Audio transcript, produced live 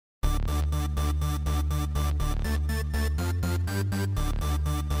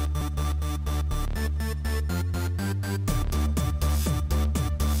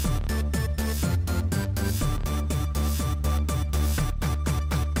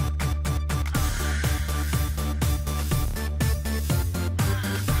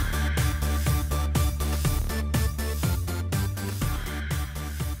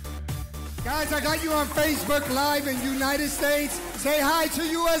guys, I got you on Facebook Live in United States. Say hi to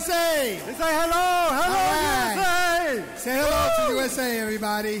USA. Say hello. Hello, USA. Say hello to USA,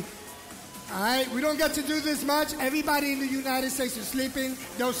 everybody. All right, we don't get to do this much. Everybody in the United States is sleeping.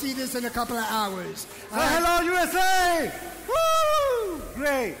 They'll see this in a couple of hours. Say hello, USA. Woo!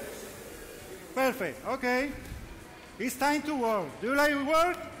 Great. Perfect. Okay. It's time to work. Do you like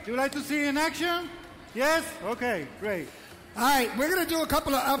work? Do you like to see in action? Yes? Okay, great. All right, we're going to do a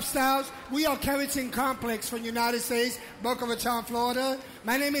couple of up styles. We are KERATIN Complex from the United States, Boca Raton, Florida.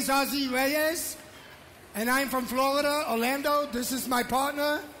 My name is Nazih Reyes, and I'm from Florida, Orlando. This is my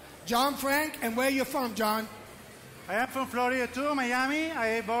partner, John Frank. And where are you from, John? I am from Florida too, Miami.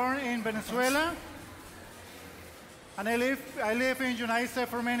 I was born in Venezuela. And I live in the United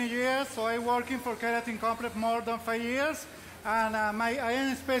States for many years, so I'm working for KERATIN Complex more than 5 years. And I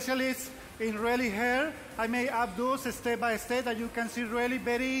am a specialist in really hair. I make updos step by step that you can see really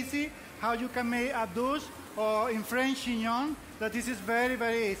very easy how you can make updos or in French chignon, that this is very,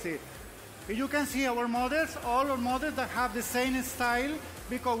 very easy. You can see our models, all our models that have the same style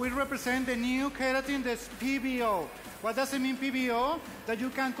because we represent the new KERATIN, the PBO. What does it mean PBO? That you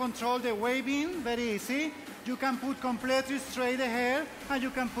can control the waving very easy. You can put completely straight the hair, and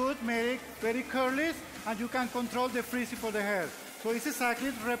you can put very, very curly, and you can control the freezing for the hair. So it's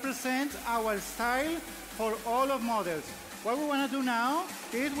exactly represents our style for all of models. What we want to do now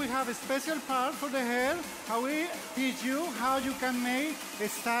is we have a special part for the hair, how we teach you how you can make a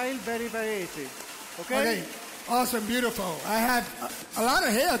style very, very easy. Okay? Awesome, beautiful. I have a lot of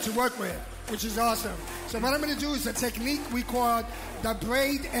hair to work with, which is awesome. So what I'm going to do is a technique we call the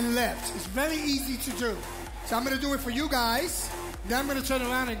braid and lift. It's very easy to do. So I'm going to do it for you guys. Then I'm going to turn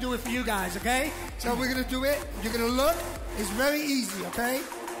around and do it for you guys, okay? So we're going to do it. You're going to look. It's very easy, okay?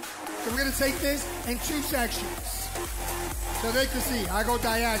 So we're going to take this in 2 sections. So they can see. I go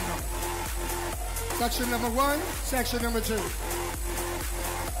diagonal. Section number 1, section number 2.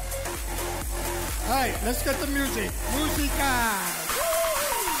 All right, let's get the music. Musica!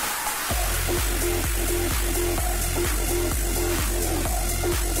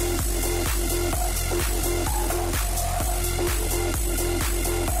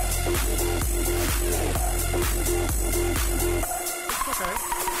 Okay.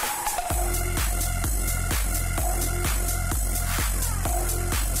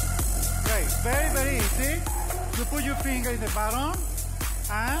 Great. Very, very easy. You put your finger in the bottom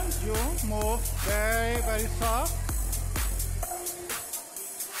and you move very, very soft.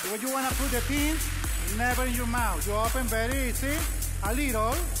 When you want to put the pins, never in your mouth. You open very easy, a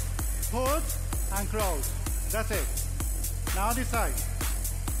little, put and close. That's it. Now this side.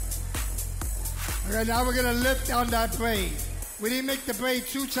 Okay, now we're going to lift on that braid. We didn't make the braid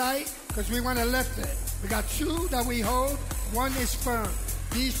too tight because we want to lift it. We got 2 that we hold. 1 is firm.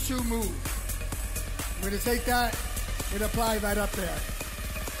 These 2 move. We're going to take that and apply right up there.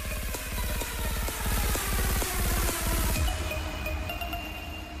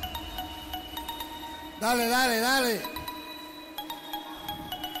 Dale, dale, dale.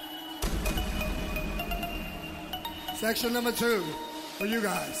 Section number 2 for you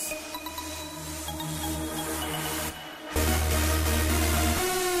guys.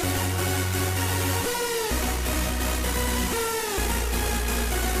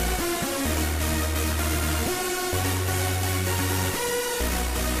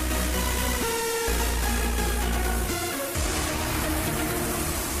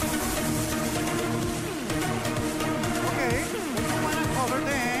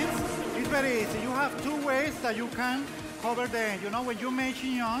 Very easy. You have 2 ways that you can cover the end. You know, when you make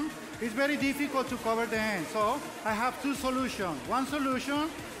chignon, it's very difficult to cover the end. So I have 2 solutions. One solution,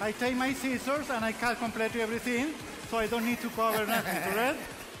 I take my scissors and I cut completely everything, so I don't need to cover nothing, correct?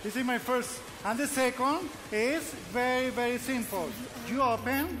 This is my first. And the second is very, very simple. You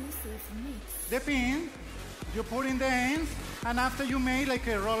open the pin, you put in the ends, and after you make like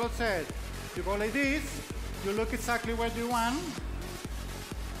a roll set, you go like this, you look exactly where you want,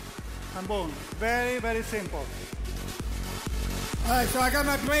 and boom. Very, very simple. All right, so I got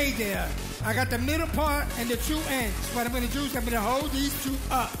my braid there. I got the middle part and the 2 ends. What I'm going to do is I'm going to hold these 2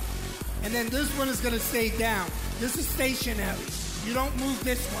 up. And then this one is going to stay down. This is stationary. You don't move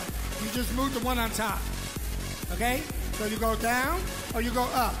this one. You just move the one on top. Okay? So you go down or you go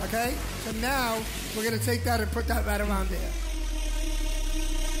up, okay? So now we're going to take that and put that right around there.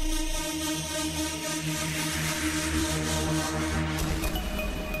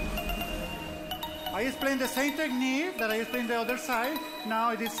 I explained the same technique that I explained the other side,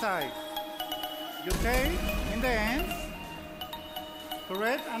 now this side. You take in the ends,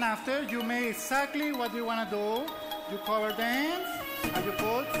 correct? And after you make exactly what you want to do, you cover the ends and you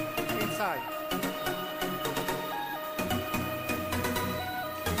put inside. side.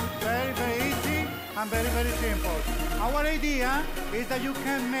 Very, very easy and very, very simple. Our idea is that you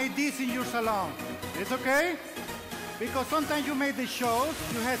can make this in your salon. It's okay? Because sometimes you make the shows,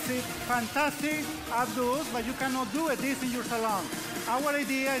 you have fantastic abdos, but you cannot do this in your salon. Our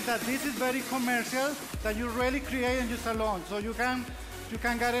idea is that this is very commercial, that you really create in your salon. So you can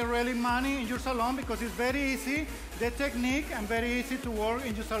get a really money in your salon because it's very easy, the technique, and very easy to work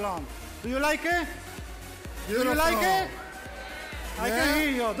in your salon. Do you like it? Beautiful. Do you like it? I can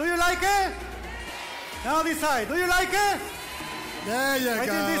hear you. Do you like it? Now this side. Do you like it? There you go. I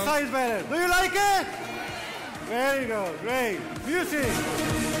think this side is better. Do you like it? Very good. Great. Music.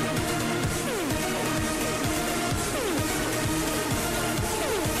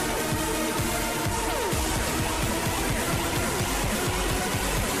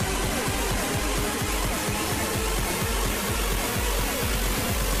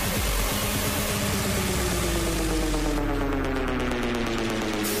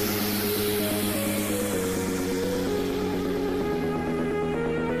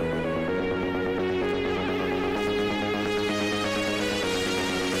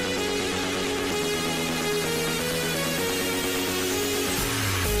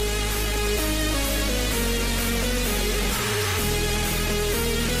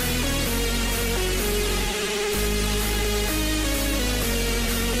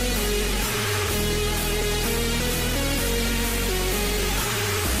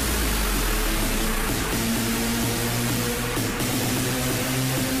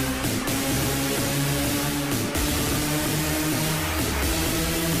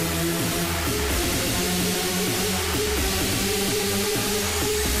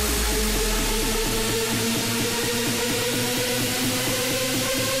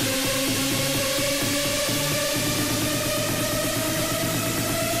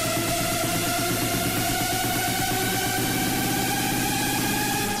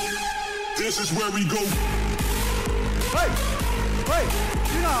 This is where we go. Wait.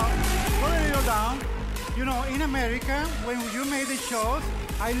 Put a little down. In America, when you make the shows,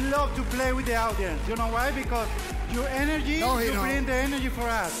 I love to play with the audience. You know why? Because your energy, you bring the energy for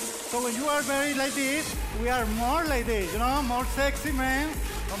us. So when you are very like this, we are more like this. More sexy men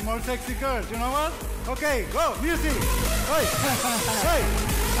or more sexy girls. You know what? Okay, go, music. Wait.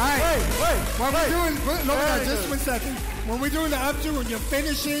 What we're doing, look at that, just 1 second. When we're doing the updo and you're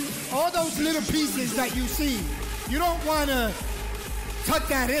finishing, all those little pieces that you see, you don't want to tuck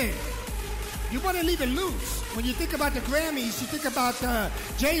that in. You want to leave it loose. When you think about the Grammys, you think about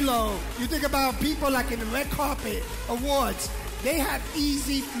J-Lo, you think about people like in the red carpet awards. They have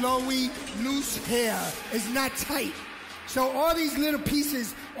easy, flowy, loose hair. It's not tight. So all these little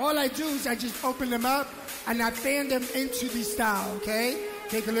pieces, all I do is I just open them up and I fan them into the style, okay?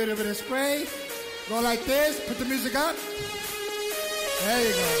 Take a little bit of spray, go like this, put the music up. There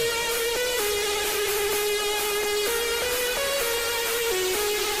you go.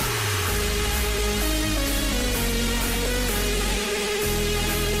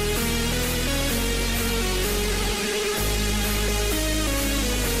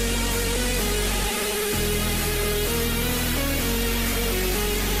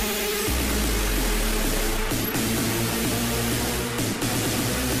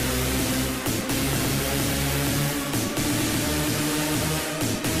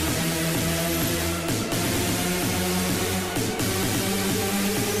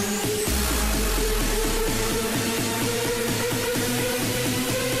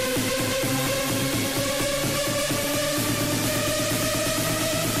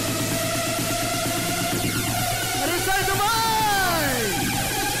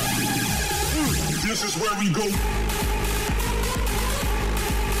 This is where we go.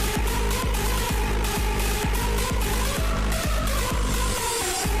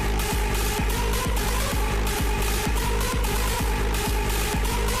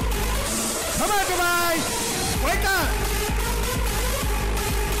 Come on, Dubai! Wake up!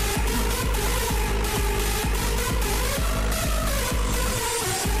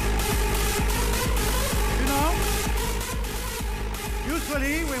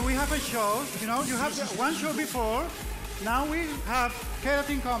 Usually, when we have a show, you have one show before, now we have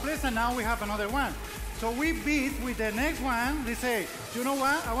keratin complex, and now we have another one. So we beat with the next one. They say, you know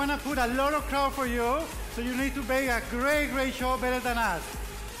what? I want to put a lot of crowd for you, so you need to make a great show better than us.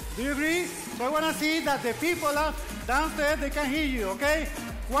 Do you agree? So I want to see that the people downstairs, they can hear you, okay?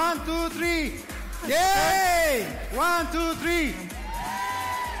 1, 2, 3. Yay! 1, 2, 3.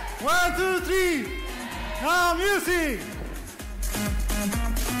 1, 2, 3. Now music.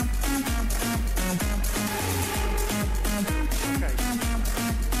 Okay.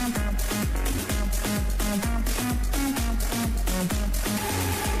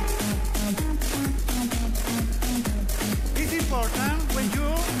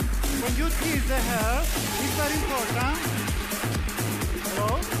 you tease the hair, it's very important.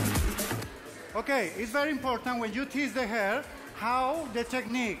 Hello? Okay, it's very important when you tease the hair, how the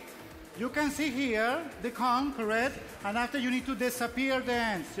technique. You can see here the comb, correct? And after you need to disappear the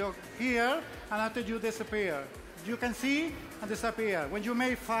ends. So here, and after you disappear. You can see and disappear. When you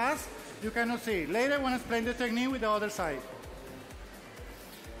make fast, you cannot see. Later, I want to explain the technique with the other side.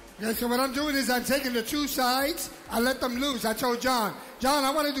 Yeah, so what I'm doing is I'm taking the two sides, I let them loose. I told John,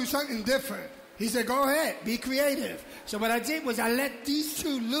 I want to do something different. He said, go ahead, be creative. So what I did was I let these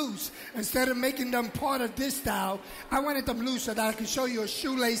two loose. Instead of making them part of this style, I wanted them loose so that I could show you a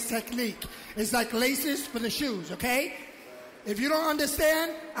shoelace technique. It's like laces for the shoes, okay? If you don't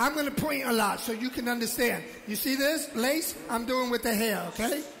understand, I'm going to point a lot so you can understand. You see this lace? I'm doing with the hair,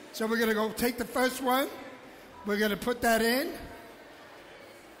 okay? So we're going to go take the first one. We're going to put that in.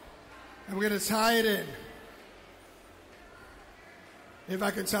 And we're going to tie it in. If I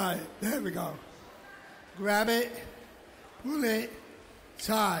can tie it. There we go. Grab it, pull it,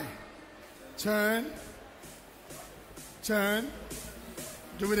 tie. Turn, turn.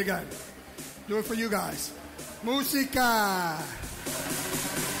 Do it again. Do it for you guys. Música.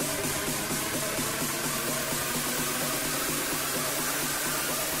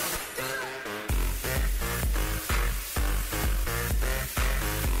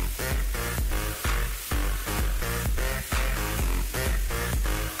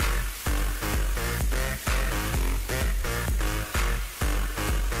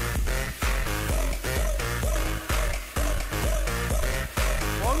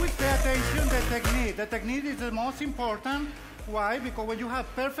 The technique is the most important. Why? Because when you have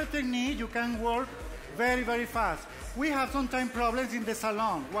perfect technique, you can work very, very fast. We have sometimes problems in the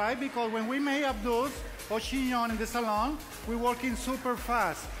salon. Why? Because when we make abdos or chignon in the salon, we're working super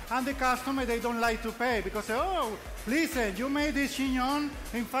fast. And the customer, they don't like to pay because, oh, listen, you made this chignon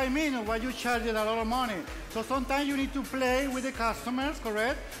in 5 minutes, why you charge it a lot of money? So sometimes you need to play with the customers,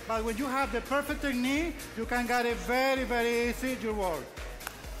 correct? But when you have the perfect technique, you can get it very, very easy, your work.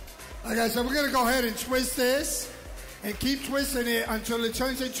 Okay, so we're going to go ahead and twist this and keep twisting it until it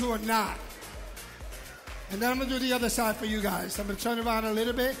turns into a knot. And then I'm going to do the other side for you guys. I'm going to turn around a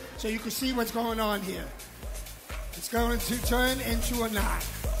little bit so you can see what's going on here. It's going to turn into a knot.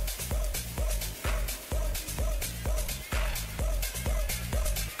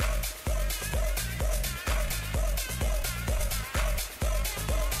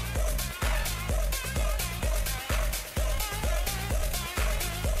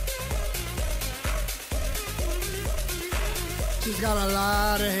 She's got a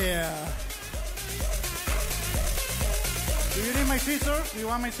lot of hair. Do you need my scissors? Do you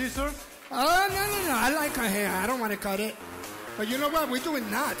want my scissors? Oh, no. I like her hair. I don't want to cut it. But you know what? We're doing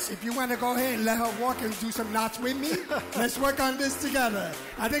knots. If you want to go ahead and let her walk and do some knots with me, let's work on this together.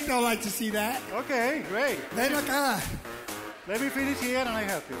 I think they'll like to see that. Okay, great. Ven acá. Let me finish here and I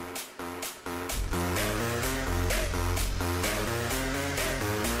help you.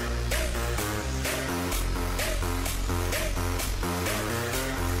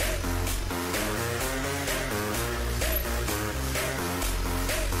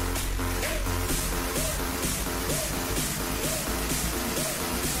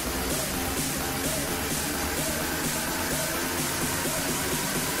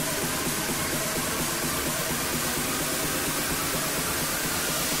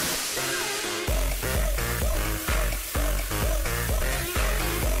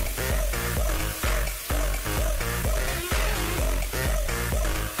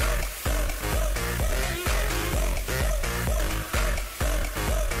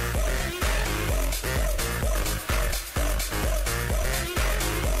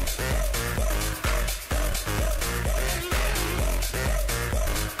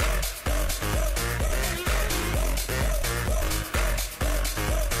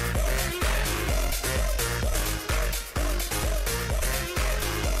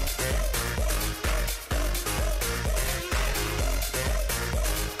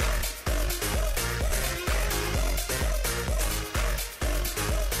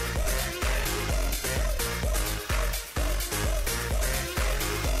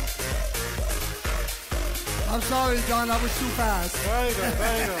 I'm sorry, John, I was too fast. Very good,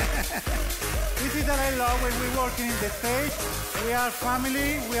 very good. This is that I love when we're working in the stage. We are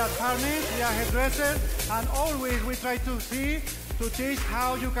family, we are partners, we are hairdressers, and always we try to teach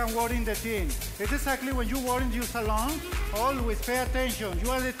how you can work in the team. It's exactly when you work in your salon, always pay attention. You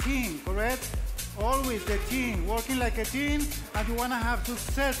are the team, correct? Always the team, working like a team, and you want to have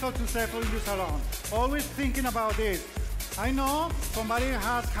successful in your salon. Always thinking about this. I know somebody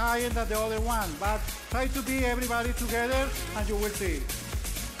has higher than the other one, but try to be everybody together and you will see.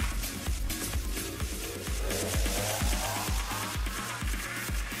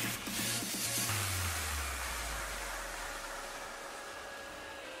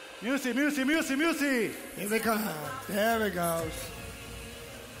 Music, music, music, music. Here we go. There it goes.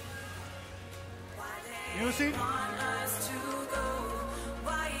 Music.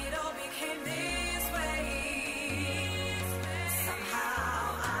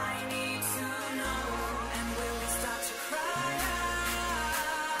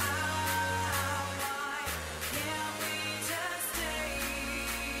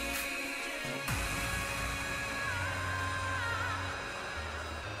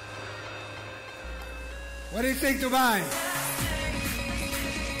 What do you think, Dubai?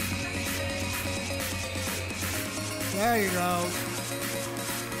 There you go.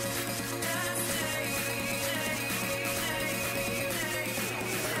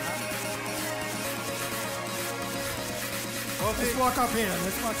 Let's walk up here.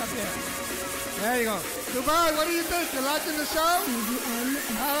 Let's walk up here. There you go. Dubai, what do you think? You liking the show?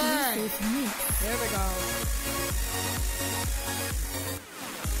 All right. There we go.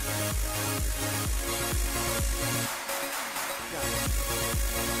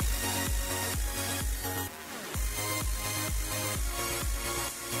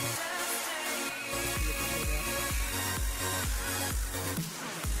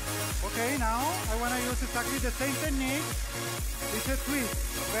 Okay, now I want to use exactly the same technique. It's a twist.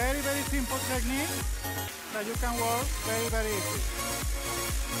 Very, very simple technique that you can work very, very easy.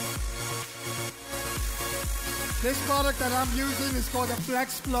 This product that I'm using is called the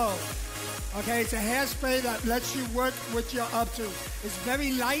Flex Flow. Okay, it's a hairspray that lets you work with your up to. It's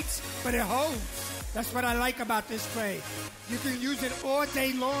very light, but it holds. That's what I like about this spray. You can use it all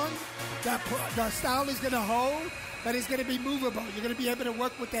day long. The style is going to hold, but it's going to be movable. You're going to be able to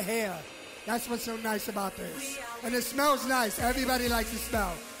work with the hair. That's what's so nice about this. And it smells nice. Everybody likes the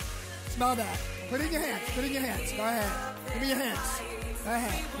smell. Smell that. Put it in your hands. Put it in your hands. Go ahead. Give me your hands. Go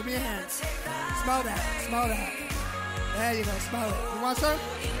ahead. Give me your hands. Smell that. Smell that. There you go. Smell it. You want some?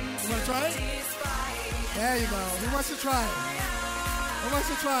 You want to try it? There you go. Who wants to try it? Who wants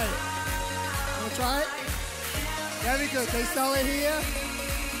to try it? Want to try it? Very good. They sell it here.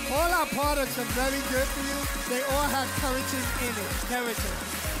 All our products are very good for you. They all have keratin in it. Keratin.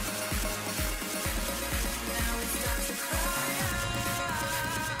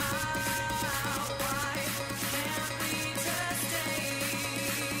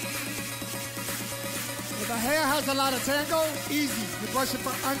 If the hair has a lot of tangle, easy. You brush it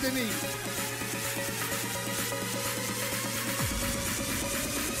from underneath.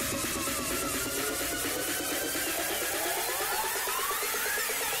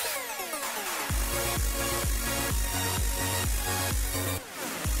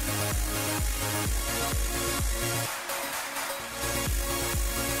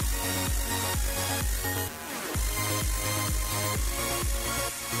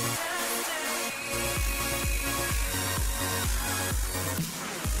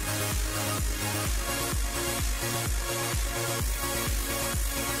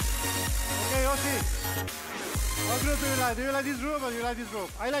 What group do you like? Do you like this group or do you like this group?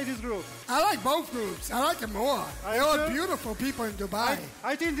 I like this group. I like both groups. I like them more. They're all beautiful people in Dubai.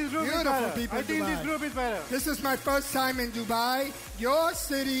 I think this group is better. I think this group is better. This is my first time in Dubai. Your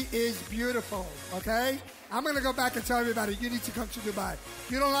city is beautiful, okay? I'm going to go back and tell everybody, you need to come to Dubai.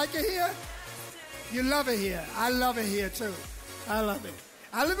 You don't like it here? You love it here. I love it here, too. I love it.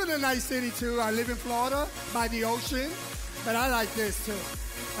 I live in a nice city, too. I live in Florida by the ocean, but I like this, too.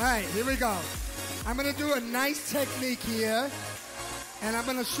 All right, here we go. I'm going to do a nice technique here, and I'm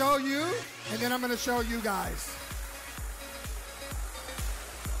going to show you, and then I'm going to show you guys.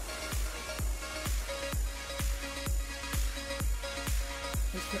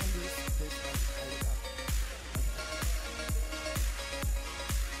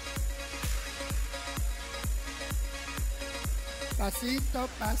 Pasito,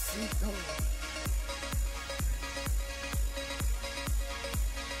 pasito.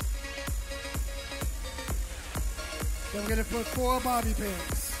 Then we're going to put 4 bobby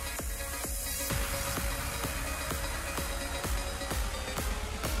pins.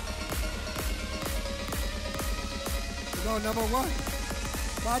 We go number 1.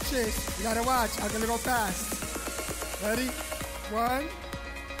 Watch this. You got to watch. I'm going to go fast. Ready? 1.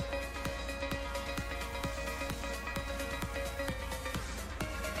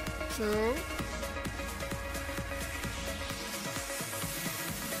 2. 3.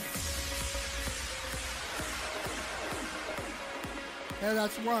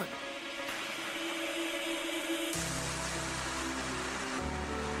 That's 1.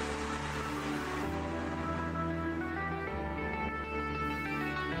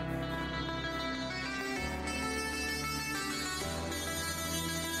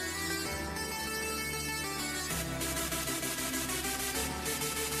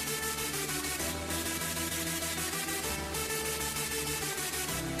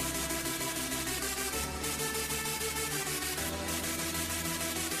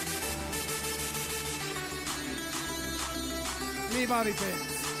 3 bobby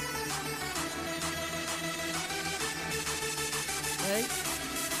pins. Okay,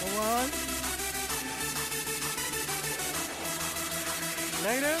 so 1.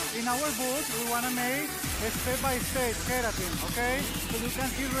 Later, in our booth, we want to make a step-by-step keratin, okay? So you can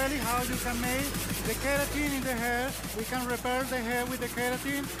see really how you can make the keratin in the hair. We can repair the hair with the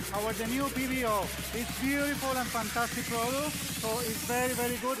keratin, the new PBO. It's beautiful and fantastic product, so it's very,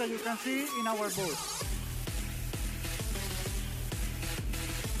 very good that you can see in our booth.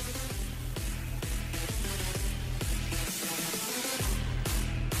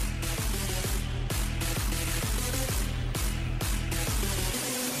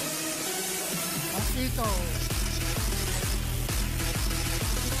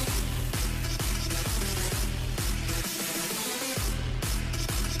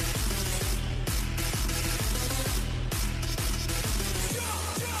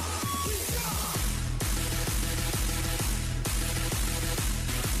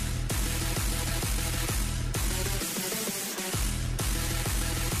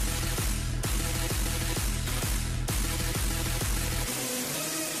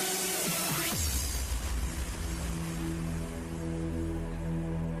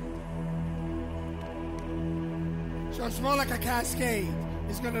 So it's more like a cascade.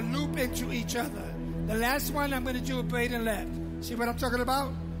 It's going to loop into each other. The last one, I'm going to do a braid and left. See what I'm talking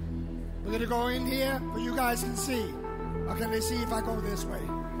about? We're going to go in here, but you guys can see. Okay, let's see if I go this way.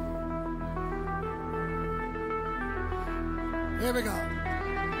 Here we go.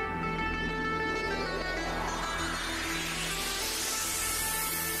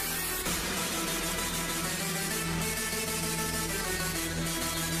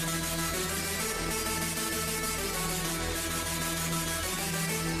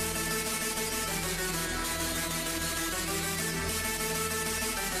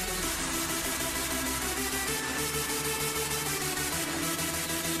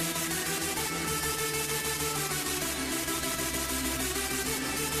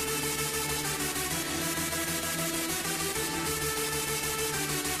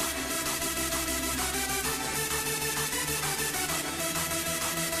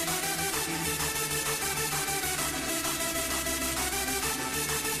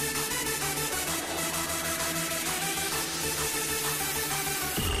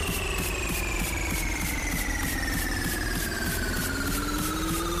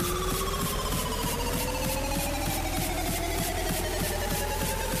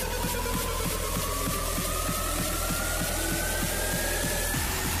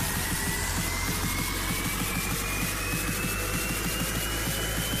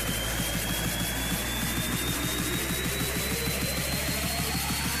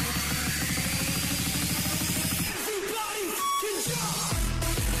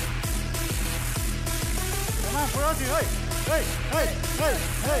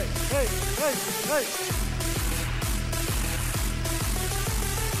 Hey.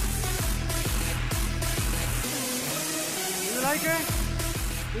 Do you like it?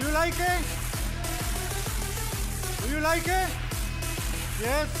 Do you like it? Do you like it?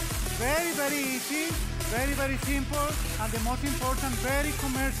 Yes, very, very easy, very, very simple, and the most important, very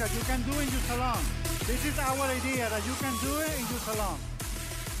commercial. You can do in your salon. This is our idea, that you can do it in your salon.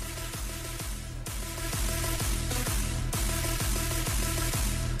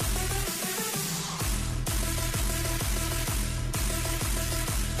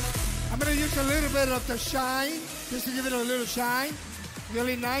 I'm going to use a little bit of the shine, just to give it a little shine.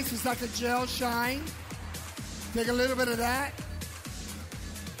 Really nice, it's like a gel shine. Take a little bit of that.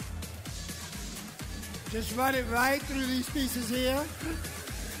 Just run it right through these pieces here.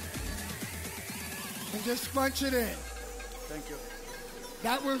 And just punch it in. Thank you.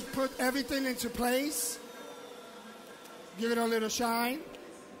 That will put everything into place. Give it a little shine,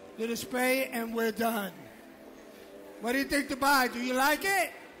 little spray, and we're done. What do you think to buy? Do you like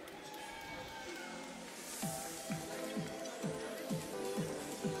it?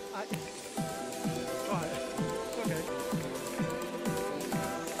 Go ahead. Okay.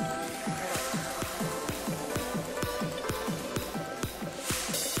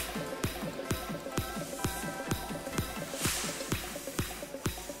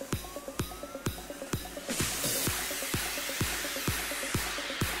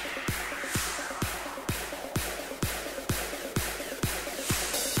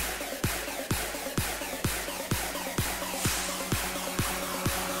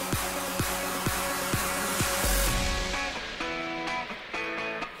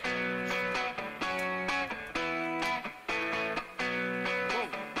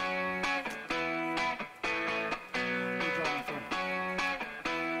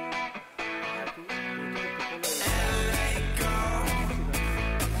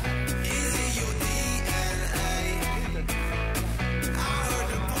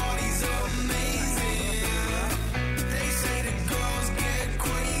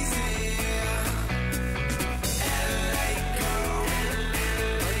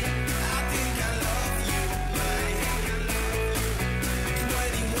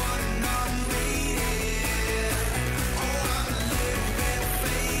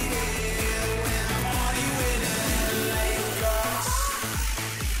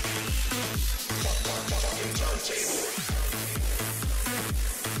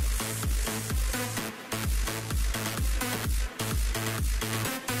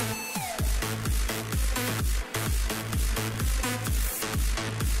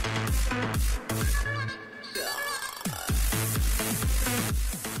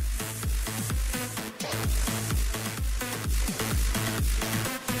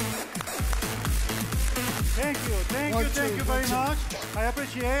 Thank you very much. I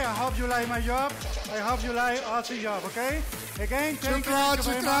appreciate. I hope you like my job. I hope you like Aussie job. Okay. Again, thank you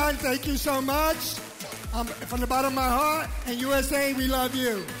very much. Thank you so much. From the bottom of my heart, and USA, we love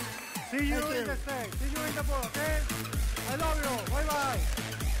you. See you in the States. See you in the boat. Okay. I love you. Bye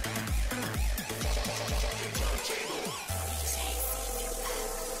bye.